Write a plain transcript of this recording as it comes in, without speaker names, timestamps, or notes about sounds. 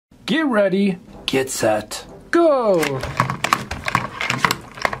Get ready, get set, go!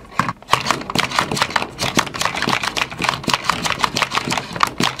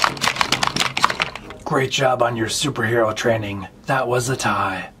 Great job on your superhero training. That was a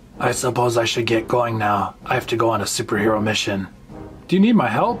tie. I suppose I should get going now. I have to go on a superhero mission. Do you need my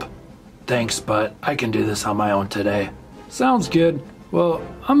help? Thanks, but I can do this on my own today. Sounds good. Well,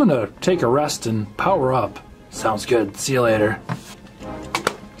 I'm gonna take a rest and power up. Sounds good. See you later.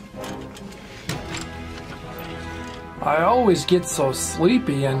 I always get so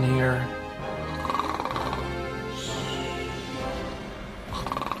sleepy in here.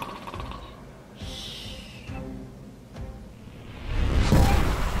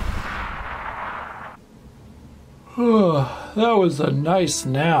 That was a nice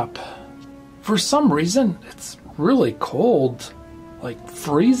nap. For some reason, it's really cold. Like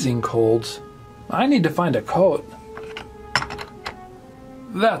freezing cold. I need to find a coat.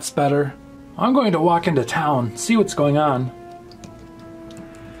 That's better. I'm going to walk into town, see what's going on.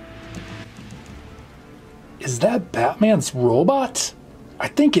 Is that Batman's robot? I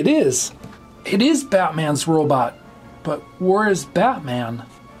think it is. It is Batman's robot. But where is Batman?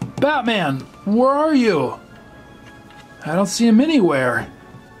 Batman, where are you? I don't see him anywhere.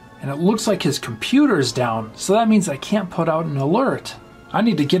 And it looks like his computer's down, so that means I can't put out an alert. I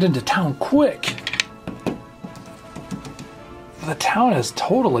need to get into town quick. The town has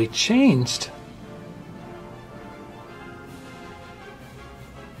totally changed.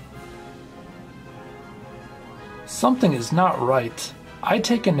 Something is not right. I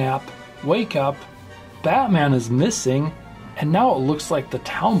take a nap, wake up, Batman is missing, and now it looks like the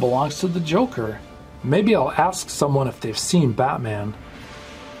town belongs to the Joker. Maybe I'll ask someone if they've seen Batman.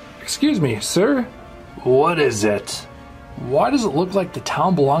 Excuse me, sir? What is it? Why does it look like the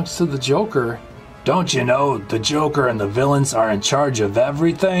town belongs to the Joker? Don't you know the Joker and the villains are in charge of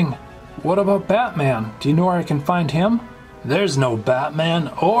everything? What about Batman? Do you know where I can find him? There's no Batman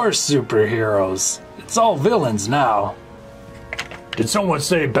or superheroes. It's all villains now. Did someone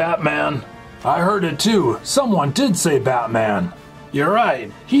say Batman? I heard it too. Someone did say Batman. You're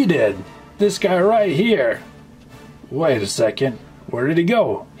right, he did. This guy right here. Wait a second. Where did he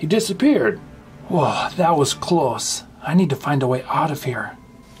go? He disappeared. Whoa, that was close. I need to find a way out of here.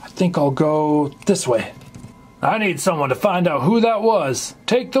 I think I'll go this way. I need someone to find out who that was.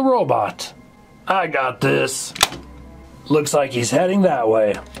 Take the robot. I got this. Looks like he's heading that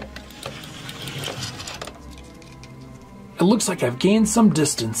way. It looks like I've gained some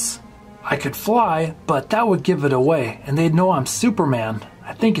distance. I could fly, but that would give it away, and they'd know I'm Superman.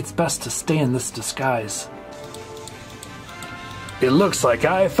 I think it's best to stay in this disguise. It looks like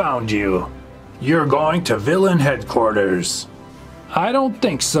I found you. You're going to villain headquarters. I don't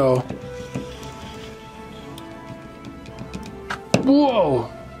think so.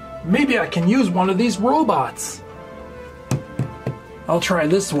 Whoa! Maybe I can use one of these robots. I'll try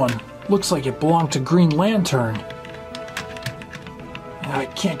this one. Looks like it belonged to Green Lantern. I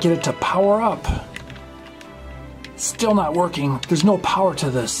can't get it to power up. Still not working. There's no power to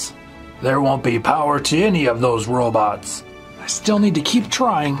this. There won't be power to any of those robots. I still need to keep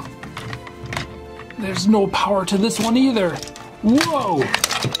trying. There's no power to this one either. Whoa!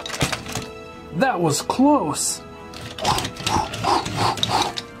 That was close.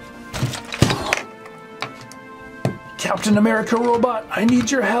 Captain America robot, I need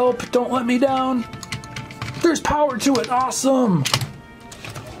your help. Don't let me down. There's power to it. Awesome.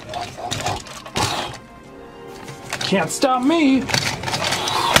 Can't stop me.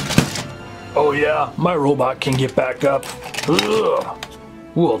 Oh yeah, my robot can get back up. Ugh.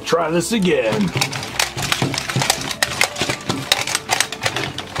 We'll try this again.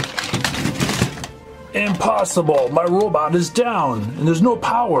 Impossible, my robot is down and there's no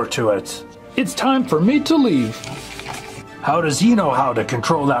power to it. It's time for me to leave. How does he know how to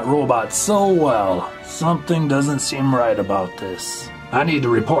control that robot so well? Something doesn't seem right about this. I need to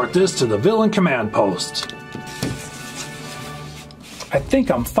report this to the villain command post. I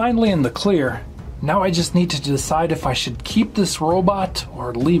think I'm finally in the clear. Now I just need to decide if I should keep this robot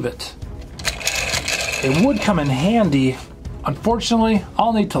or leave it. It would come in handy. Unfortunately,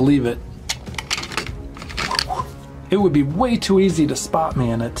 I'll need to leave it. It would be way too easy to spot me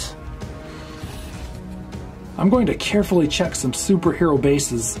in it. I'm going to carefully check some superhero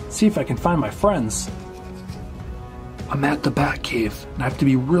bases, see if I can find my friends. I'm at the Batcave, and I have to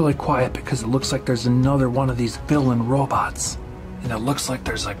be really quiet because it looks like there's another one of these villain robots. And it looks like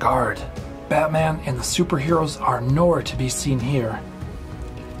there's a guard. Batman and the superheroes are nowhere to be seen here.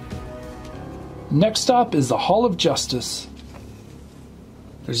 Next stop is the Hall of Justice.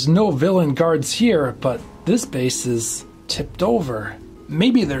 There's no villain guards here, but this base is tipped over.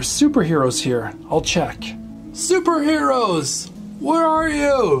 Maybe there's superheroes here. I'll check. Superheroes! Where are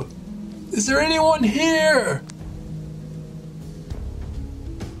you? Is there anyone here?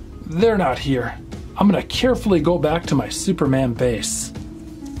 They're not here. I'm gonna carefully go back to my Superman base.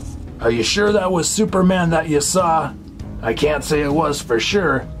 Are you sure that was Superman that you saw? I can't say it was for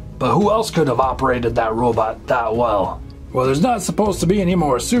sure, but who else could have operated that robot that well? Well, there's not supposed to be any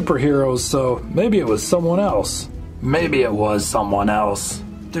more superheroes, so maybe it was someone else. Maybe it was someone else.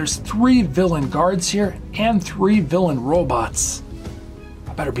 There's 3 villain guards here and 3 villain robots.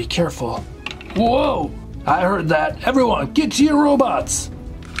 I better be careful. Whoa! I heard that. Everyone, get to your robots!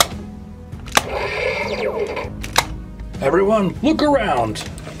 Everyone, look around.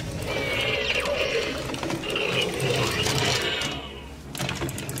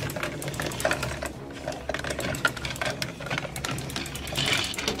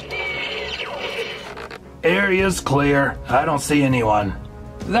 Area's clear. I don't see anyone.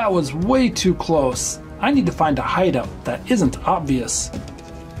 That was way too close. I need to find a hideout that isn't obvious.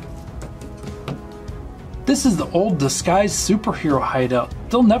 This is the old disguised superhero hideout.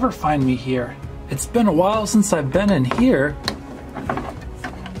 They'll never find me here. It's been a while since I've been in here.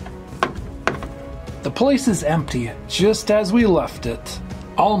 The place is empty, just as we left it.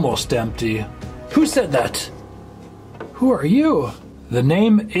 Almost empty. Who said that? Who are you? The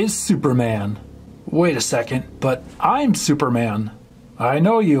name is Superman. Wait a second, but I'm Superman. I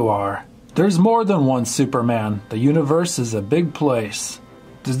know you are. There's more than one Superman. The universe is a big place.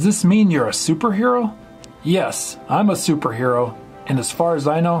 Does this mean you're a superhero? Yes, I'm a superhero, and as far as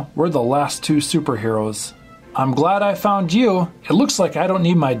I know, we're the last 2 superheroes. I'm glad I found you. It looks like I don't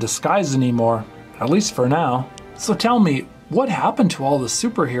need my disguise anymore, at least for now. So tell me, what happened to all the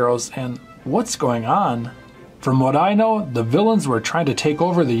superheroes and what's going on? From what I know, the villains were trying to take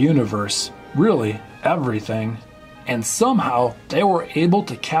over the universe. Really, everything. And somehow, they were able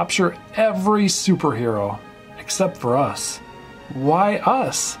to capture every superhero, except for us. Why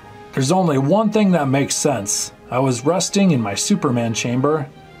us? There's only one thing that makes sense. I was resting in my Superman chamber,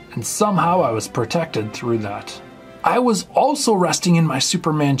 and somehow I was protected through that. I was also resting in my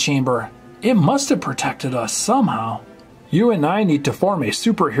Superman chamber. It must have protected us somehow. You and I need to form a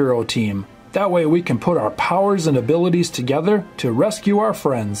superhero team. That way we can put our powers and abilities together to rescue our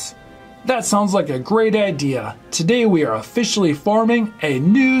friends. That sounds like a great idea. Today we are officially forming a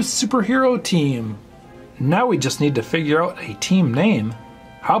new superhero team. Now we just need to figure out a team name.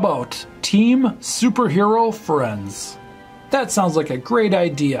 How about Team Superhero Friends? That sounds like a great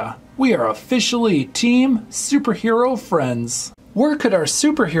idea. We are officially Team Superhero Friends. Where could our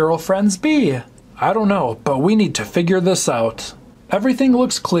superhero friends be? I don't know, but we need to figure this out. Everything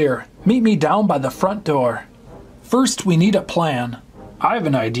looks clear. Meet me down by the front door. First, we need a plan. I have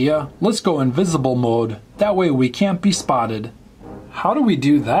an idea. Let's go invisible mode. That way we can't be spotted. How do we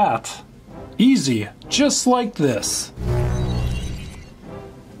do that? Easy, just like this.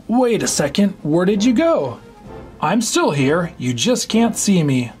 Wait a second, where did you go? I'm still here, you just can't see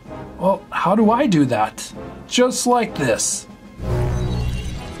me. Well, how do I do that? Just like this.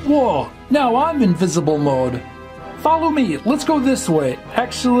 Whoa, now I'm invisible mode. Follow me, let's go this way.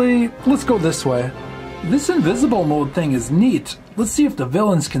 Actually, let's go this way. This invisible mode thing is neat. Let's see if the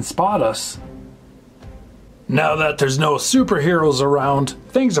villains can spot us. Now that there's no superheroes around,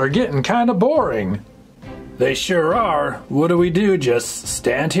 things are getting kinda boring. They sure are. What do we do, just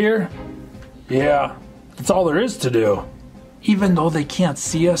stand here? Yeah, that's all there is to do. Even though they can't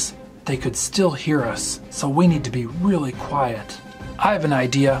see us, they could still hear us, so we need to be really quiet. I have an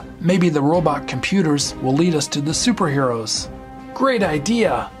idea. Maybe the robot computers will lead us to the superheroes. Great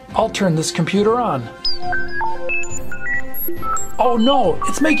idea. I'll turn this computer on. Oh no,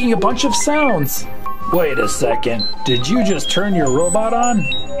 it's making a bunch of sounds. Wait a second, did you just turn your robot on?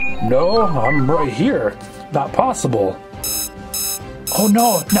 No, I'm right here. Not possible. Oh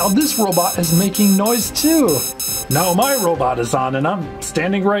no, now this robot is making noise too. Now my robot is on and I'm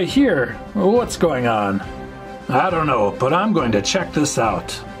standing right here. What's going on? I don't know, but I'm going to check this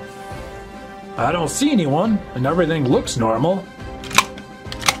out. I don't see anyone and everything looks normal.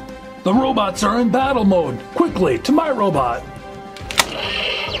 The robots are in battle mode. Quickly, to my robot.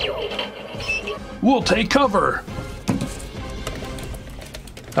 We'll take cover.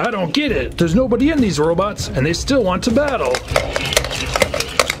 I don't get it. There's nobody in these robots and they still want to battle.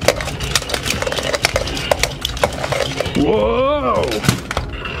 Whoa!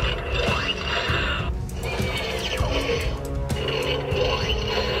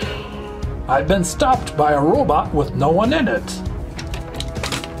 I've been stopped by a robot with no one in it.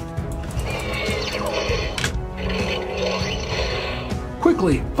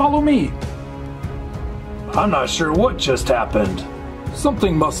 Quickly, follow me. I'm not sure what just happened.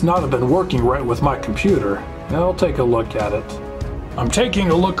 Something must not have been working right with my computer. I'll take a look at it. I'm taking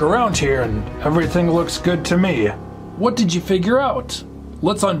a look around here and everything looks good to me. What did you figure out?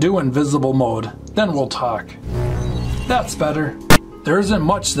 Let's undo invisible mode, then we'll talk. That's better. There isn't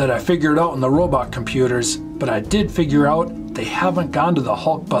much that I figured out in the robot computers, but I did figure out they haven't gone to the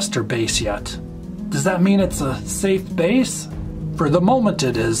Hulkbuster base yet. Does that mean it's a safe base? For the moment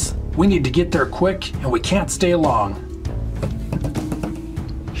it is. We need to get there quick and we can't stay long.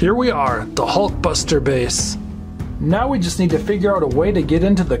 Here we are, the Hulkbuster base. Now we just need to figure out a way to get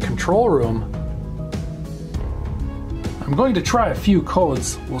into the control room. I'm going to try a few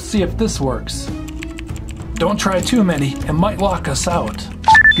codes. We'll see if this works. Don't try too many, it might lock us out.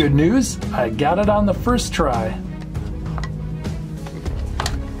 Good news, I got it on the first try.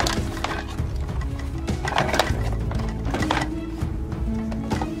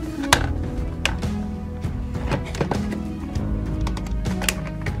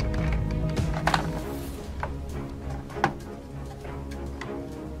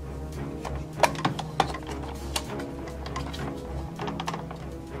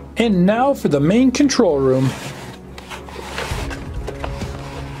 And now for the main control room.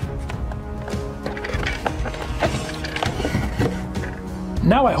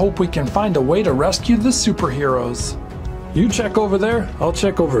 Now I hope we can find a way to rescue the superheroes. You check over there, I'll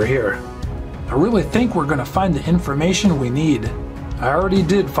check over here. I really think we're gonna find the information we need. I already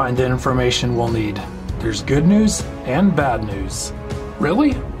did find the information we'll need. There's good news and bad news.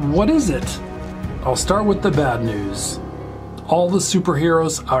 Really? What is it? I'll start with the bad news. All the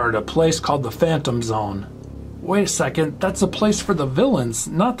superheroes are at a place called the Phantom Zone. Wait a second, that's a place for the villains,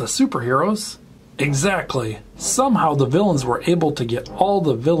 not the superheroes. Exactly. Somehow the villains were able to get all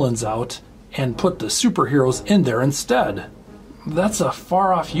the villains out and put the superheroes in there instead. That's a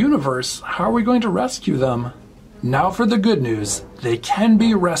far-off universe. How are we going to rescue them? Now for the good news. They can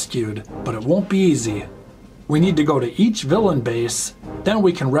be rescued, but it won't be easy. We need to go to each villain base, then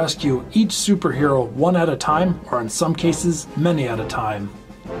we can rescue each superhero one at a time, or in some cases, many at a time.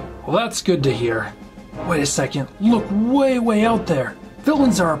 Well, that's good to hear. Wait a second, look way out there.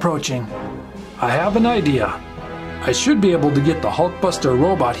 Villains are approaching. I have an idea. I should be able to get the Hulkbuster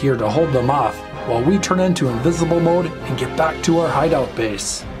robot here to hold them off, while we turn into invisible mode and get back to our hideout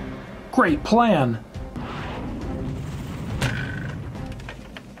base. Great plan.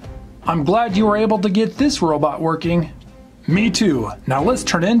 I'm glad you were able to get this robot working. Me too. Now let's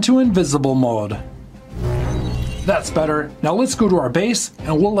turn into invisible mode. That's better. Now let's go to our base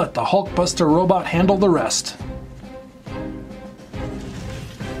and we'll let the Hulkbuster robot handle the rest.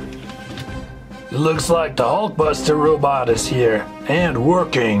 It looks like the Hulkbuster robot is here and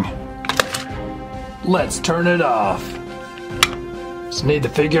working. Let's turn it off. Just need to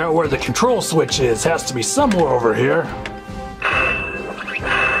figure out where the control switch is. Has to be somewhere over here.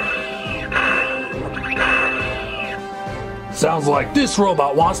 Sounds like this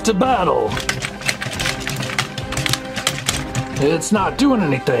robot wants to battle. It's not doing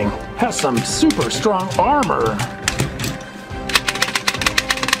anything. Has some super strong armor.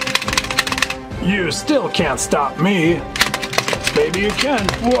 You still can't stop me. Maybe you can.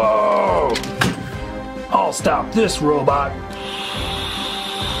 Whoa! I'll stop this robot.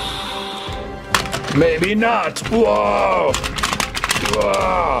 Maybe not. Whoa!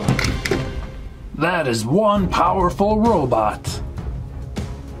 Whoa! That is one powerful robot.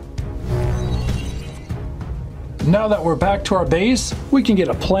 Now that we're back to our base, we can get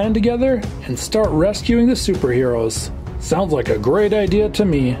a plan together and start rescuing the superheroes. Sounds like a great idea to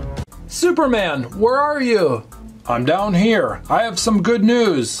me. Superman, where are you? I'm down here. I have some good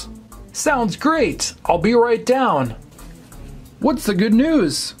news. Sounds great. I'll be right down. What's the good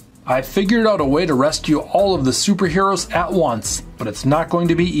news? I figured out a way to rescue all of the superheroes at once, but it's not going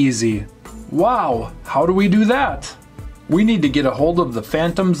to be easy. Wow, how do we do that? We need to get a hold of the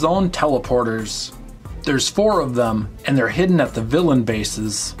Phantom Zone teleporters. There's 4 of them, and they're hidden at the villain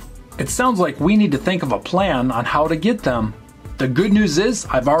bases. It sounds like we need to think of a plan on how to get them. The good news is,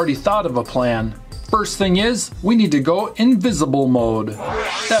 I've already thought of a plan. First thing is, we need to go invisible mode.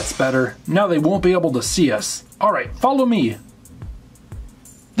 That's better, now they won't be able to see us. Alright, follow me.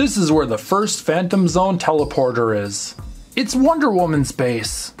 This is where the first Phantom Zone teleporter is. It's Wonder Woman's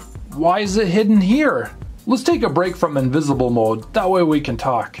base. Why is it hidden here? Let's take a break from invisible mode, that way we can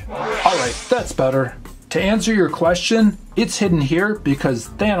talk. Alright, that's better. To answer your question, it's hidden here because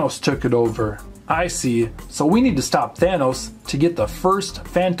Thanos took it over. I see, so we need to stop Thanos to get the first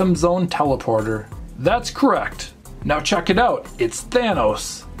Phantom Zone teleporter. That's correct. Now check it out, it's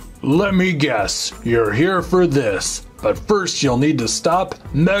Thanos. Let me guess, you're here for this, but first you'll need to stop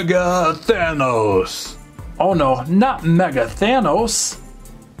Mega Thanos. Oh no, not Mega Thanos.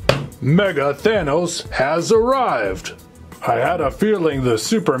 Mega Thanos has arrived. I had a feeling the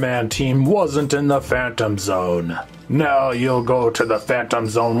Superman team wasn't in the Phantom Zone. Now you'll go to the Phantom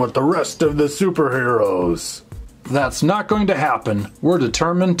Zone with the rest of the superheroes. That's not going to happen. We're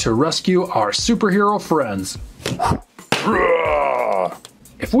determined to rescue our superhero friends.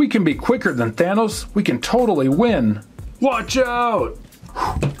 If we can be quicker than Thanos, we can totally win. Watch out!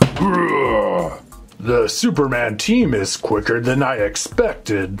 The Superman team is quicker than I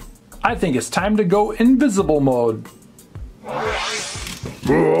expected. I think it's time to go invisible mode.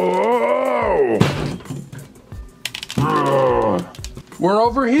 Whoa! We're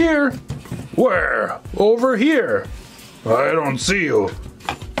over here. Where? Over here. I don't see you.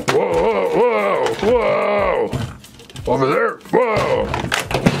 Whoa, whoa, whoa, whoa! Over there, whoa!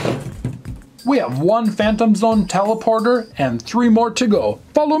 We have 1 Phantom Zone teleporter and 3 more to go.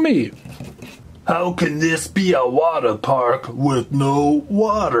 Follow me. How can this be a water park with no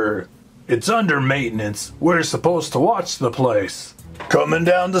water? It's under maintenance. We're supposed to watch the place. Coming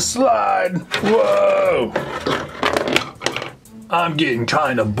down the slide. Whoa! I'm getting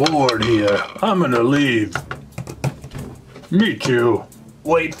kind of bored here. I'm gonna leave. Me too.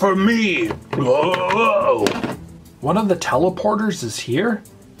 Wait for me. Whoa! One of the teleporters is here?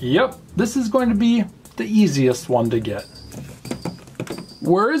 Yep, this is going to be the easiest one to get.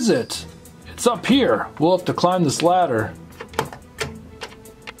 Where is it? It's up here. We'll have to climb this ladder.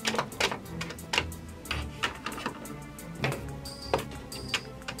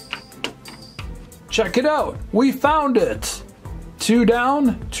 Check it out. We found it. 2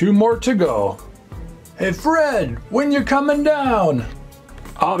 down, 2 more to go. Hey Fred, when you're coming down?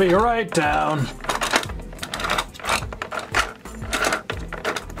 I'll be right down.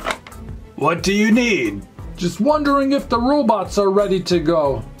 What do you need? Just wondering if the robots are ready to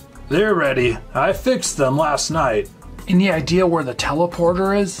go. They're ready. I fixed them last night. Any idea where the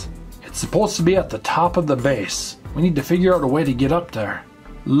teleporter is? It's supposed to be at the top of the base. We need to figure out a way to get up there.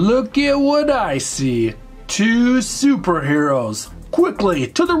 Look at what I see. 2 superheroes. Quickly,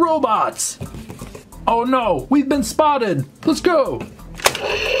 to the robots! Oh no, we've been spotted. Let's go.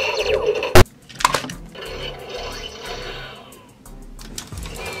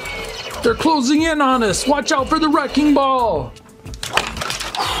 They're closing in on us. Watch out for the wrecking ball.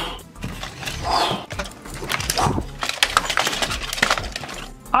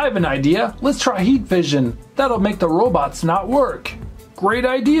 I have an idea. Let's try heat vision. That'll make the robots not work. Great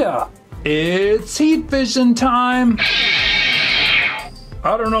idea. It's heat vision time.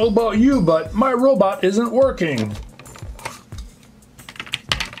 I don't know about you, but my robot isn't working.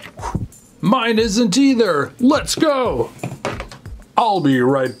 Mine isn't either. Let's go. I'll be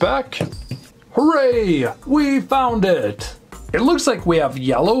right back. Hooray! We found it. It looks like we have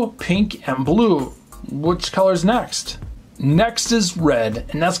yellow, pink, and blue. Which color's next? Next is red,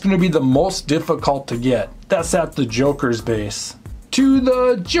 and that's going to be the most difficult to get. That's at the Joker's base. To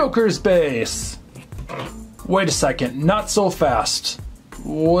the Joker's base. Wait a second, not so fast.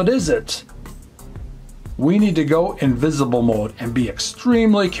 What is it? We need to go invisible mode and be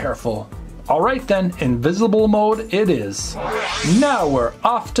extremely careful. Alright then, invisible mode it is. Now we're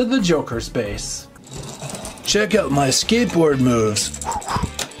off to the Joker's base. Check out my skateboard moves.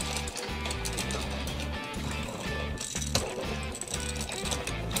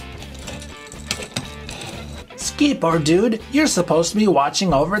 Skateboard dude, you're supposed to be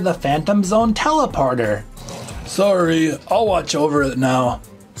watching over the Phantom Zone teleporter. Sorry, I'll watch over it now.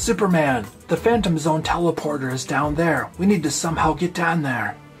 Superman, the Phantom Zone teleporter is down there. We need to somehow get down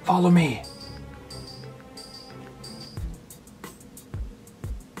there. Follow me.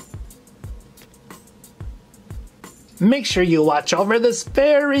 Make sure you watch over this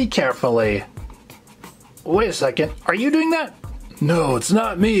very carefully. Wait a second, are you doing that? No, it's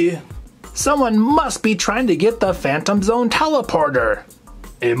not me. Someone must be trying to get the Phantom Zone teleporter.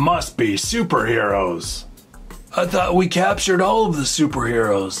 It must be superheroes. I thought we captured all of the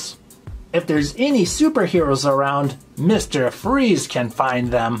superheroes. If there's any superheroes around, Mr. Freeze can find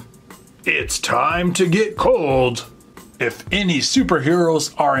them. It's time to get cold. If any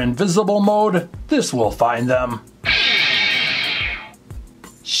superheroes are in invisible mode, this will find them.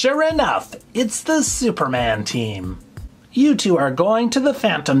 Sure enough, it's the Superman team. You two are going to the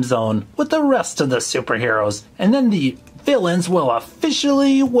Phantom Zone with the rest of the superheroes, and then the villains will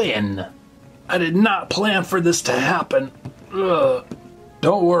officially win. I did not plan for this to happen. Ugh.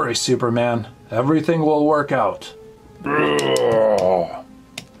 Don't worry, Superman. Everything will work out. Ugh.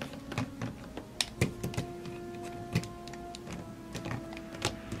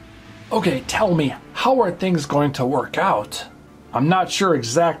 Okay, tell me, how are things going to work out? I'm not sure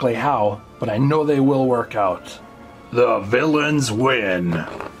exactly how, but I know they will work out. The villains win.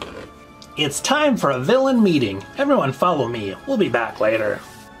 It's time for a villain meeting. Everyone follow me. We'll be back later.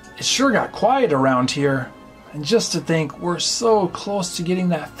 It sure got quiet around here. And just to think, we're so close to getting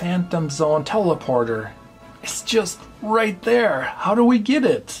that Phantom Zone teleporter. It's just right there. How do we get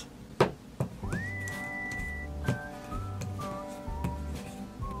it?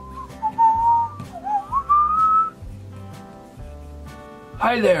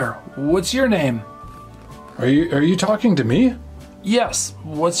 Hi there. What's your name? Are you talking to me? Yes.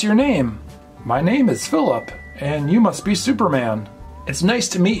 What's your name? My name is Philip, and you must be Superman. It's nice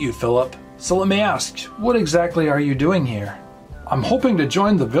to meet you, Philip. So let me ask, what exactly are you doing here? I'm hoping to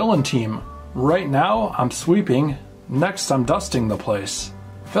join the villain team. Right now, I'm sweeping. Next, I'm dusting the place.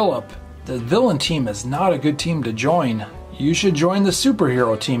 Philip, the villain team is not a good team to join. You should join the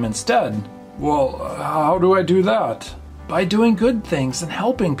superhero team instead. Well, how do I do that? By doing good things and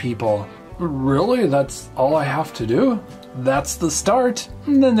helping people. Really? That's all I have to do? That's the start.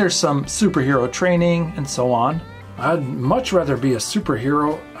 And then there's some superhero training and so on. I'd much rather be a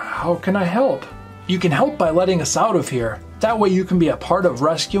superhero. How can I help? You can help by letting us out of here. That way you can be a part of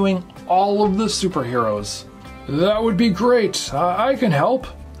rescuing all of the superheroes. That would be great. I can help.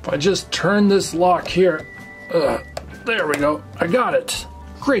 If I just turn this lock here. There we go. I got it.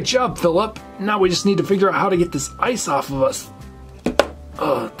 Great job, Philip. Now we just need to figure out how to get this ice off of us.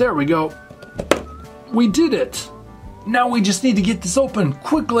 There we go. We did it. Now we just need to get this open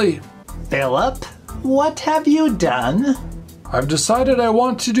quickly. Philip, what have you done? I've decided I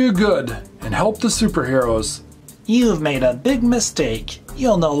want to do good and help the superheroes. You've made a big mistake.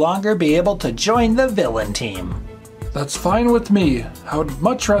 You'll no longer be able to join the villain team. That's fine with me. I would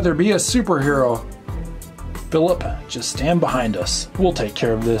much rather be a superhero. Philip, just stand behind us. We'll take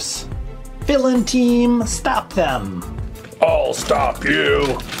care of this. Villain team, stop them. I'll stop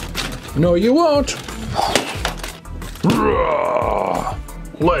you. No, you won't.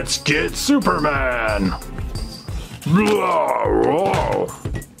 Let's get Superman.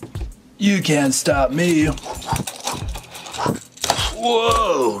 You can't stop me.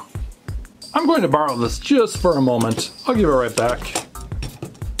 Whoa. I'm going to borrow this just for a moment. I'll give it right back.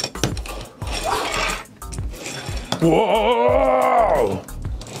 Whoa.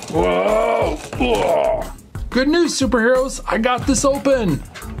 Whoa. Whoa. Good news, superheroes. I got this open.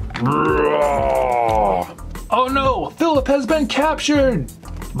 Oh no, Philip has been captured.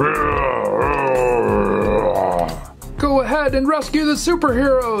 Go ahead and rescue the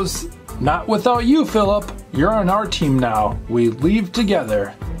superheroes. Not without you, Philip. You're on our team now. We leave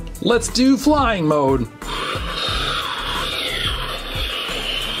together. Let's do flying mode.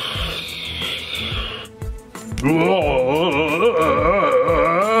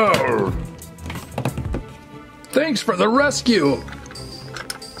 Thanks for the rescue.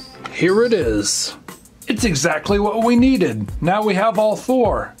 Here it is. It's exactly what we needed. Now we have all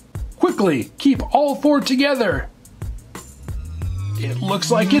four. Quickly, keep all four together. It looks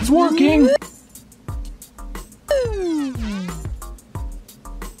like it's working.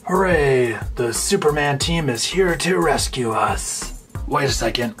 Hooray! The Superman team is here to rescue us. Wait a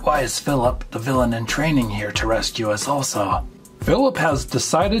second, why is Philip, the villain in training, here to rescue us also? Philip has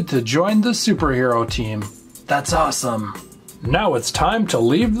decided to join the superhero team. That's awesome. Now it's time to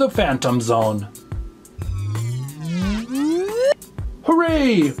leave the Phantom Zone.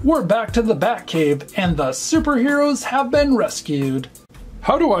 Hooray! We're back to the Batcave, and the superheroes have been rescued.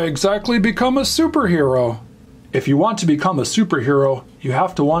 How do I exactly become a superhero? If you want to become a superhero, you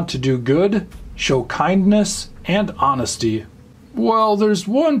have to want to do good, show kindness, and honesty. Well, there's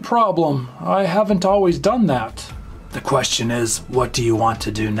one problem. I haven't always done that. The question is, what do you want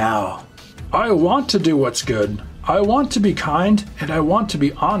to do now? I want to do what's good. I want to be kind, and I want to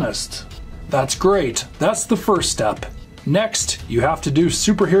be honest. That's great. That's the first step. Next, you have to do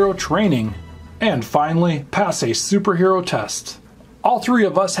superhero training. And finally, pass a superhero test. All three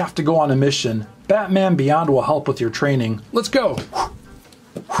of us have to go on a mission. Batman Beyond will help with your training. Let's go!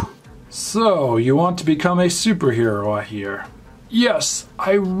 So, you want to become a superhero, I hear. Yes,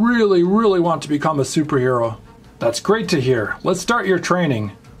 I really want to become a superhero. That's great to hear. Let's start your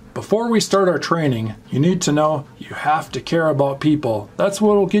training. Before we start our training, you need to know you have to care about people. That's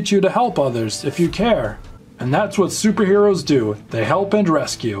what will get you to help others if you care. And that's what superheroes do. They help and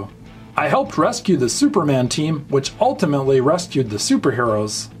rescue. I helped rescue the Superman team, which ultimately rescued the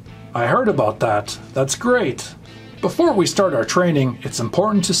superheroes. I heard about that. That's great. Before we start our training, it's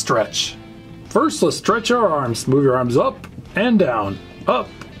important to stretch. First, let's stretch our arms. Move your arms up and down, up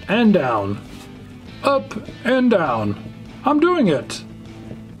and down, up and down. I'm doing it.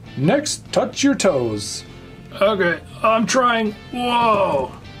 Next, touch your toes. Okay, I'm trying.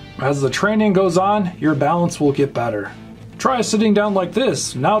 Whoa. As the training goes on, your balance will get better. Try sitting down like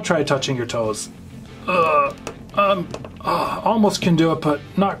this. Now try touching your toes. Almost can do it, but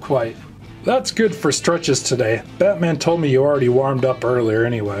not quite. That's good for stretches today. Batman told me you already warmed up earlier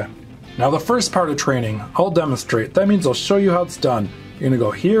anyway. Now the first part of training, I'll demonstrate. That means I'll show you how it's done. You're gonna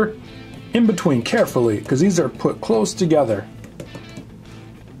go here, in between carefully, because these are put close together.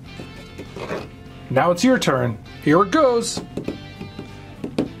 Now it's your turn. Here it goes.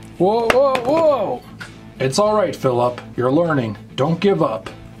 Whoa, whoa, whoa! It's alright, Philip. You're learning. Don't give up.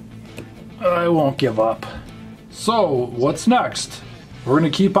 I won't give up. So, what's next? We're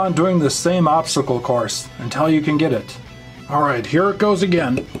going to keep on doing the same obstacle course until you can get it. Alright, here it goes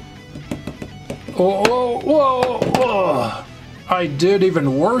again. Whoa, whoa, whoa, whoa! I did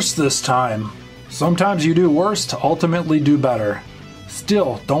even worse this time. Sometimes you do worse to ultimately do better.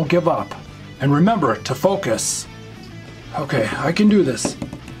 Still, don't give up. And remember to focus. Okay, I can do this.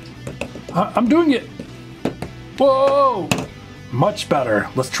 I'm doing it. Whoa! Much better.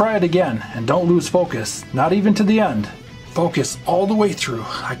 Let's try it again, and don't lose focus. Not even to the end. Focus all the way through.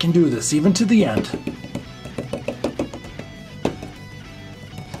 I can do this, even to the end.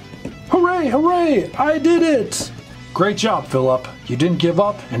 Hooray, hooray! I did it! Great job, Philip. You didn't give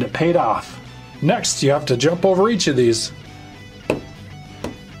up, and it paid off. Next, you have to jump over each of these.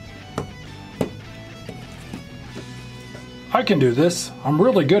 I can do this. I'm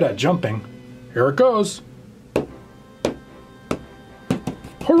really good at jumping. Here it goes.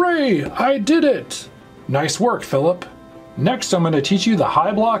 Hooray! I did it! Nice work, Philip. Next, I'm going to teach you the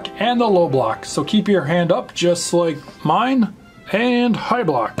high block and the low block. So keep your hand up just like mine. And high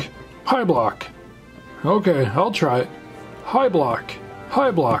block. High block. Okay, I'll try it. High block.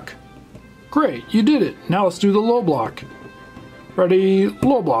 High block. Great, you did it. Now let's do the low block. Ready?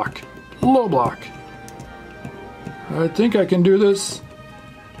 Low block. Low block. I think I can do this.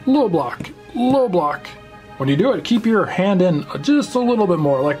 Low block. Low block. When you do it, keep your hand in just a little bit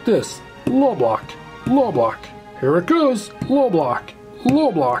more, like this. Low block. Low block. Here it goes. Low block.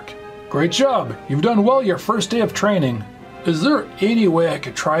 Low block. Great job. You've done well your first day of training. Is there any way I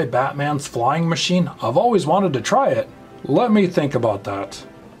could try Batman's flying machine? I've always wanted to try it. Let me think about that.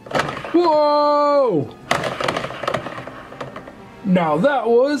 Whoa! Now that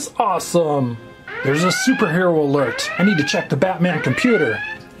was awesome. There's a superhero alert. I need to check the Batman computer.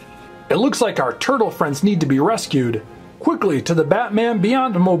 It looks like our turtle friends need to be rescued. Quickly to the Batman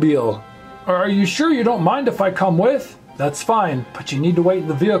Beyond Mobile. Are you sure you don't mind if I come with? That's fine, but you need to wait in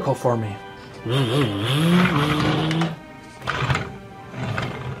the vehicle for me.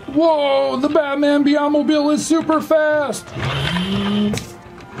 Whoa, the Batman Beyond Mobile is super fast.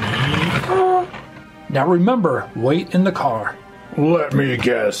 Now remember, wait in the car. Let me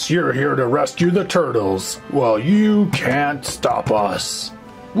guess, you're here to rescue the turtles. Well, you can't stop us.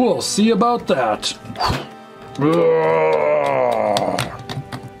 We'll see about that.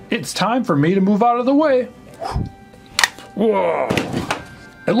 It's time for me to move out of the way. Whoa!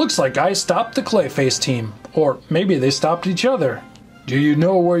 It looks like I stopped the Clayface team. Or maybe they stopped each other. Do you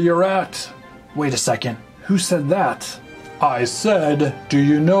know where you're at? Wait a second. Who said that? I said, do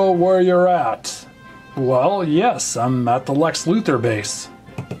you know where you're at? Well, yes, I'm at the Lex Luthor base.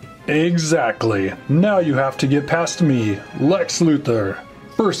 Exactly. Now you have to get past me, Lex Luthor.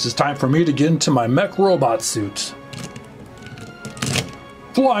 First, it's time for me to get into my mech robot suit.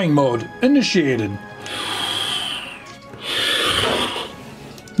 Flying mode initiated.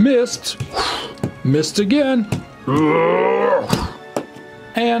 Missed. Missed again.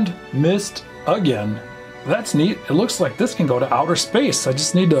 And missed again. That's neat. It looks like this can go to outer space. I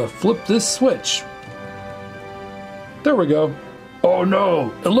just need to flip this switch. There we go. Oh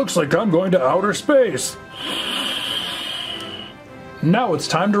no, it looks like I'm going to outer space. Now it's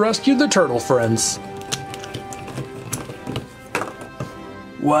time to rescue the turtle friends.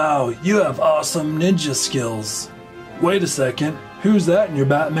 Wow, you have awesome ninja skills. Wait a second, who's that in your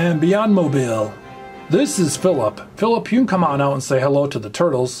Batman Beyond Mobile? This is Philip. Philip, you can come on out and say hello to the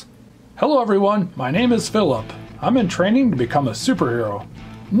turtles. Hello everyone, my name is Philip. I'm in training to become a superhero.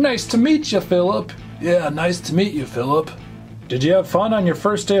 Nice to meet you, Philip. Yeah, nice to meet you, Philip. Did you have fun on your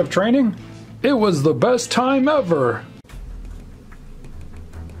first day of training? It was the best time ever.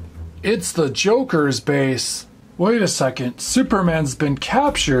 It's the Joker's base. Wait a second, Superman's been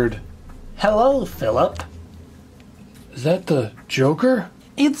captured. Hello, Philip. Is that the Joker?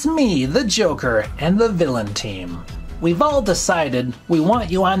 It's me, the Joker, and the villain team. We've all decided we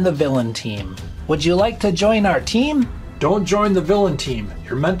want you on the villain team. Would you like to join our team? Don't join the villain team.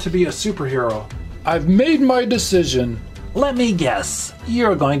 You're meant to be a superhero. I've made my decision. Let me guess.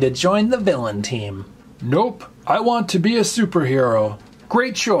 You're going to join the villain team. Nope. I want to be a superhero.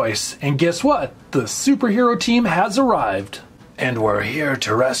 Great choice. And guess what? The superhero team has arrived. And we're here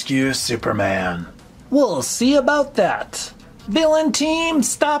to rescue Superman. We'll see about that. Villain team,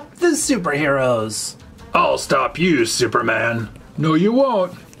 stop the superheroes. I'll stop you, Superman. No, you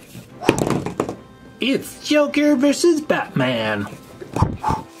won't. It's Joker versus Batman.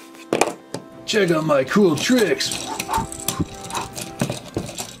 Check out my cool tricks.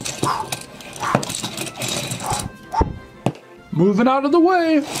 Moving out of the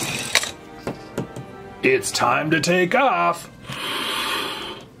way. It's time to take off.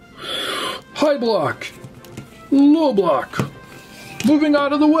 High block. Low block. Moving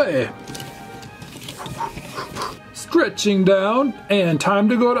out of the way. Stretching down, and time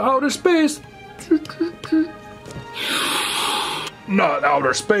to go to outer space. Not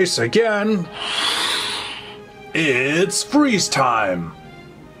outer space again. It's freeze time.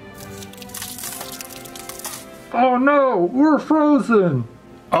 Oh no, we're frozen.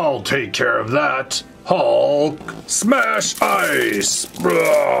 I'll take care of that. Hulk smash ice.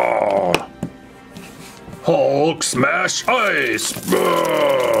 Blah. Hulk smash ice.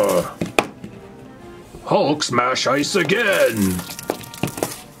 Blah. Hulk smash ice again.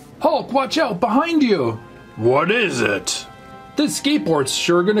 Hulk, watch out, behind you. What is it? This skateboard's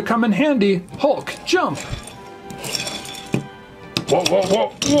sure gonna come in handy. Hulk, jump. Whoa, whoa,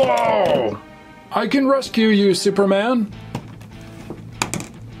 whoa, whoa! I can rescue you, Superman.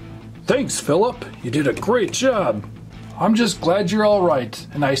 Thanks, Philip. You did a great job. I'm just glad you're all right,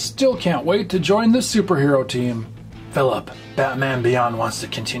 and I still can't wait to join the superhero team. Philip, Batman Beyond wants to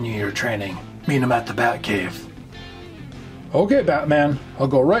continue your training. Meet him at the Batcave. Okay, Batman. I'll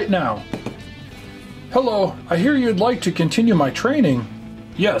go right now. Hello, I hear you'd like to continue my training.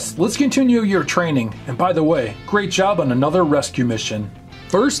 Yes, let's continue your training. And by the way, great job on another rescue mission.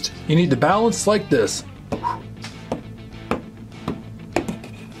 First, you need to balance like this.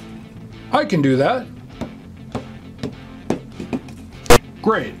 I can do that.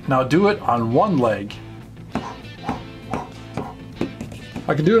 Great, now do it on one leg.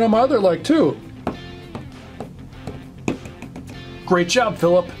 I can do it on my other leg too. Great job,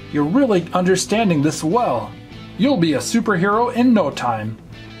 Philip. You're really understanding this well. You'll be a superhero in no time.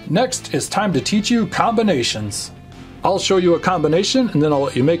 Next, it's time to teach you combinations. I'll show you a combination and then I'll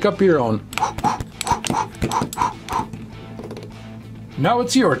let you make up your own. Now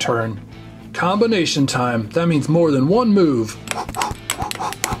it's your turn. Combination time. That means more than one move.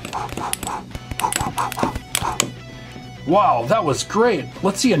 Wow, that was great.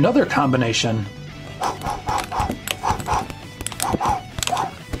 Let's see another combination.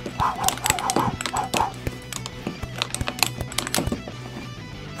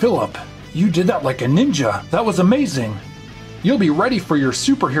 Philip, you did that like a ninja. That was amazing. You'll be ready for your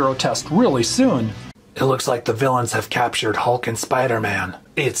superhero test really soon. It looks like the villains have captured Hulk and Spider-Man.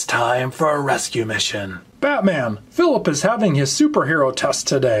 It's time for a rescue mission. Batman, Philip is having his superhero test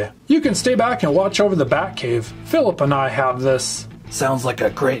today. You can stay back and watch over the Batcave. Philip and I have this. Sounds like a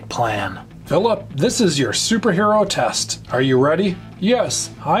great plan. Philip, this is your superhero test. Are you ready?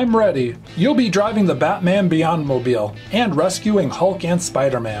 Yes, I'm ready. You'll be driving the Batman Beyond mobile and rescuing Hulk and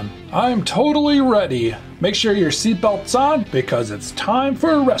Spider-Man. I'm totally ready. Make sure your seatbelt's on because it's time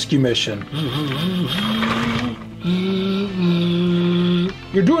for a rescue mission.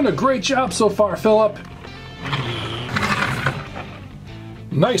 You're doing a great job so far, Philip.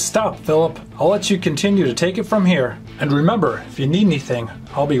 Nice stop, Philip. I'll let you continue to take it from here. And remember, if you need anything,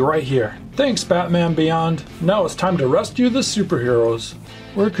 I'll be right here. Thanks, Batman Beyond. Now it's time to rescue the superheroes.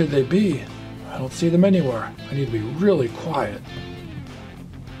 Where could they be? I don't see them anywhere. I need to be really quiet.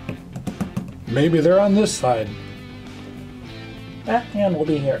 Maybe they're on this side. Batman will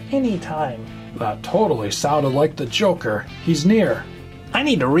be here anytime. That totally sounded like the Joker. He's near. I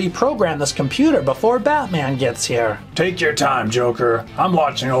need to reprogram this computer before Batman gets here. Take your time, Joker. I'm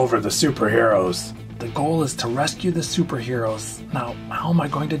watching over the superheroes. The goal is to rescue the superheroes. Now, how am I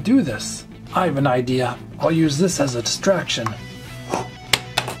going to do this? I have an idea. I'll use this as a distraction.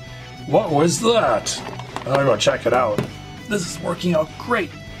 What was that? I'll go check it out. This is working out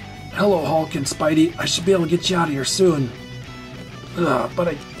great. Hello, Hulk and Spidey. I should be able to get you out of here soon. But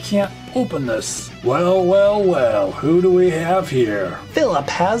I can't open this. Well, well, well. Who do we have here? Philip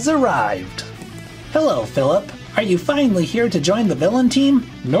has arrived. Hello, Philip. Are you finally here to join the villain team?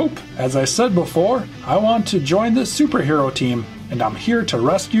 Nope. As I said before, I want to join the superhero team, and I'm here to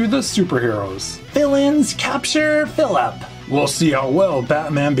rescue the superheroes. Villains capture Philip. We'll see how well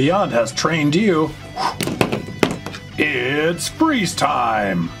Batman Beyond has trained you. It's freeze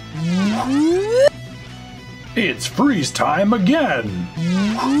time. It's freeze time again.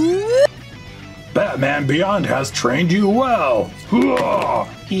 Batman Beyond has trained you well.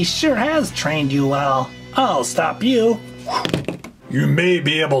 He sure has trained you well. I'll stop you. You may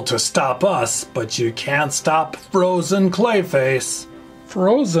be able to stop us, but you can't stop Frozen Clayface.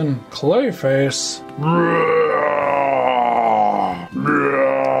 Frozen Clayface?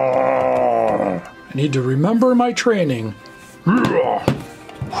 I need to remember my training.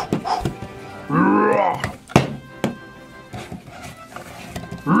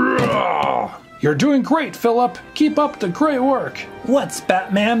 You're doing great, Philip. Keep up the great work. What's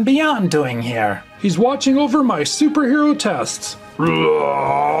Batman Beyond doing here? He's watching over my superhero tests.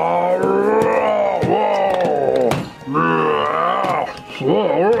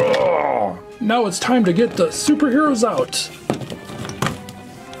 Now it's time to get the superheroes out.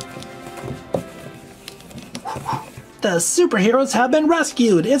 The superheroes have been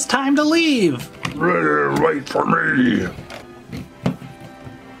rescued. It's time to leave. Wait for me.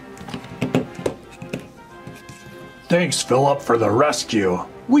 Thanks, Philip, for the rescue.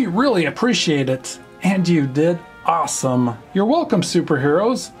 We really appreciate it. And you did awesome. You're welcome,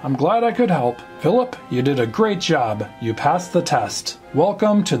 superheroes. I'm glad I could help. Philip, you did a great job. You passed the test.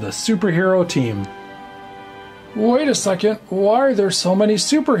 Welcome to the superhero team. Wait a second. Why are there so many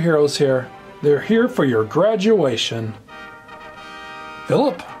superheroes here? They're here for your graduation.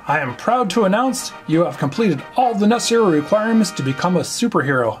 Philip, I am proud to announce you have completed all the necessary requirements to become a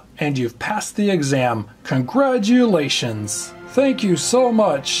superhero, and you've passed the exam. Congratulations! Thank you so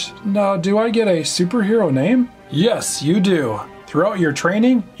much. Now, do I get a superhero name? Yes, you do. Throughout your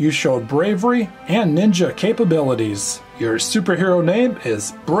training, you showed bravery and ninja capabilities. Your superhero name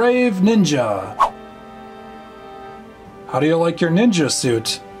is Brave Ninja. How do you like your ninja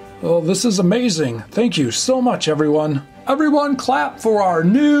suit? Oh, this is amazing. Thank you so much, everyone. Everyone clap for our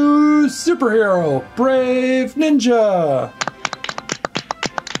new superhero, Brave Ninja.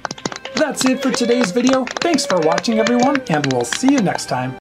 That's it for today's video. Thanks for watching, everyone, and we'll see you next time.